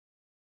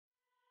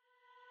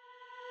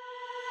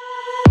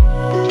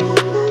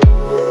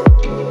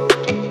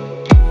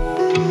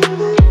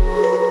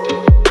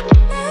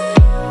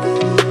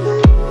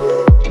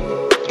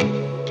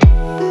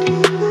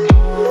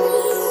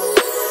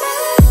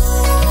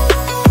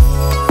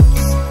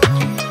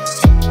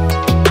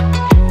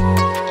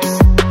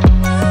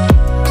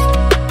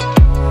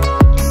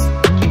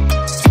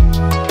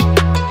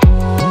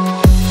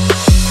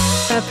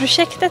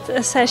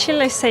Projektet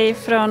särskiljer sig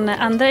från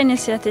andra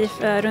initiativ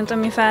runt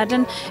om i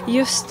världen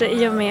just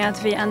i och med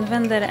att vi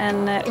använder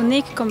en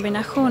unik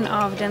kombination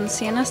av den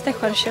senaste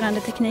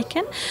självkörande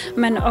tekniken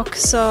men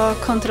också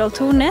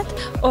kontrolltornet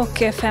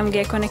och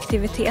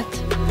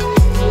 5G-konnektivitet.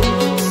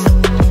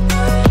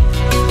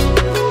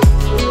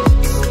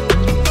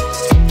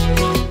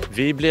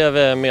 Vi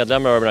blev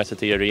medlemmar av Urban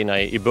ICT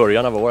Arena i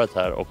början av året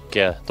här och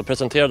då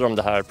presenterade de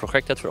det här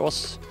projektet för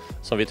oss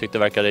som vi tyckte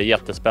verkade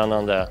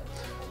jättespännande.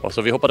 Och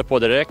så vi hoppade på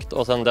direkt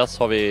och sedan dess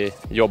har vi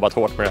jobbat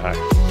hårt med det här.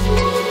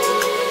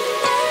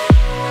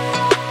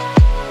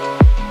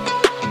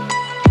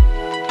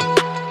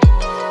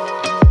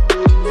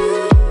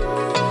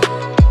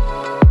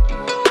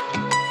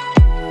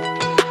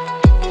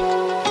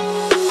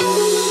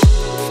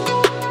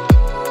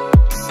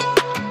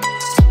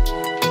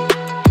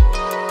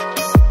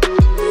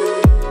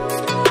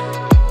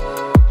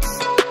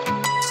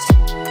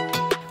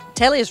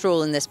 Telia's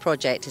role in this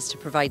project is to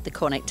provide the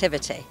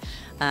connectivity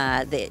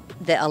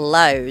that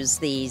allows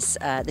the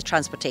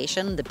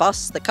transportation, the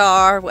bus, the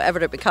car,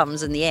 whatever it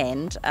becomes in the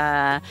end,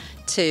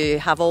 to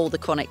have all the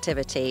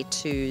connectivity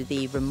to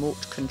the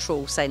remote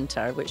control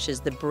centre, which is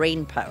the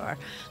brain power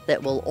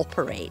that will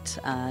operate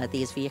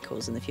these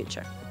vehicles in the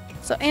future.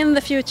 So in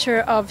the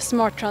future of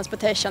smart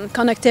transportation,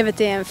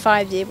 connectivity and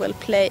 5G will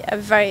play a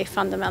very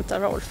fundamental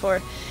role for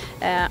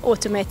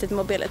automated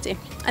mobility.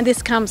 And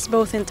this comes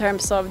both in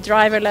terms of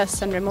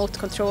driverless and remote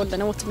controlled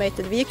and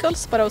automated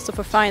vehicles, but also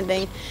for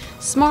finding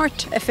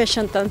smart,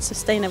 efficient and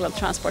sustainable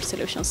transport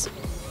solutions.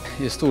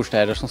 I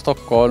storstäder som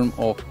Stockholm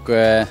och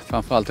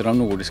framförallt i de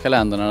nordiska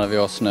länderna där vi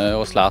har snö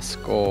och slask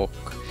och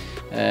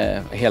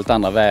helt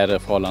andra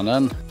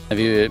väderförhållanden.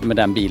 Med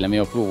den bilen vi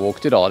har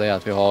provåkt idag, det är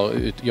att vi har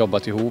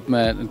jobbat ihop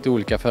med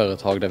olika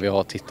företag där vi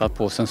har tittat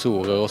på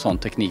sensorer och sån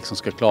teknik som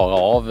ska klara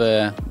av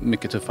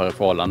mycket tuffare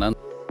förhållanden.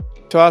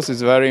 To us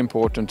it's very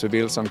important to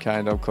build some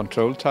kind of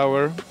control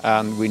tower,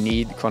 and we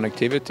need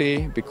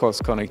connectivity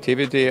because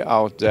connectivity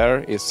out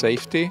there is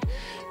safety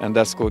and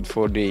that's good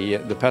for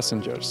the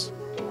passengers.